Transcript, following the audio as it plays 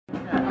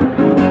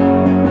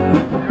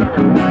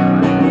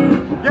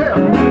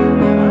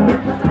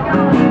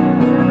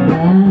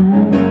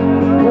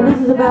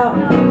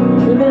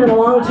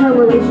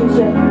long-term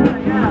relationship,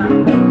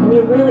 and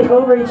you're really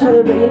over each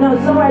other, but you know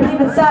somewhere deep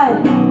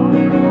inside,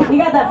 you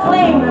got that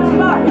flame, that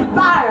spark, that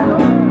fire.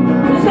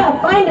 You just gotta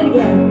find it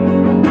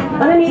again,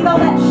 underneath all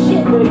that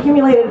shit that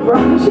accumulated for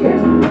all these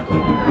years.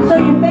 So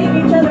you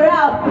fake each other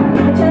out,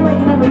 pretend like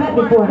you never met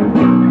before.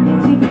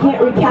 See if you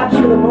can't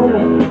recapture the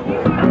moment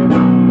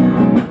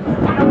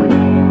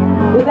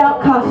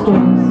without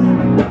costumes.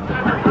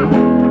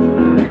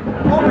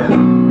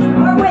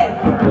 Or with,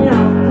 you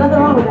know, nothing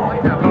wrong with that.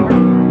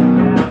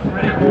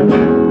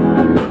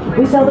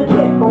 We sell the kit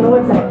on the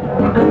website.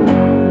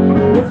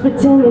 Let's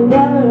pretend we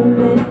never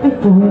met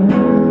before.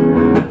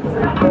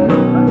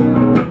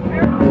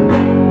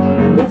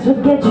 Let's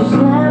forget you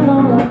slammed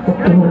on up the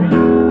door.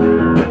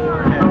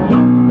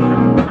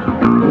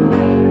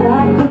 I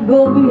could go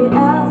be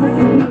out this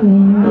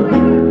evening.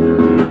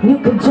 You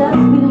could just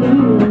be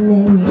leaving and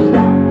then you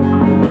stop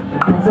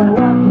as I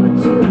walk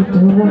into the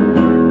door.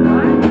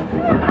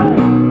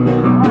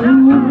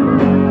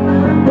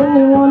 Then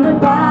you wonder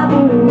why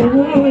we're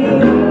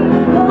here.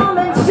 Come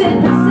and sit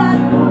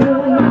beside me.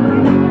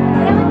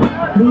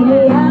 Leave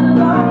me out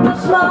along the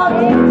small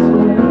dance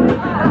floor.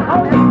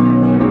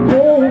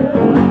 Yeah.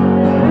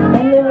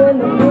 And then when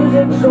the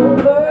music's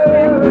over,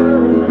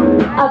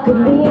 I could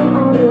lean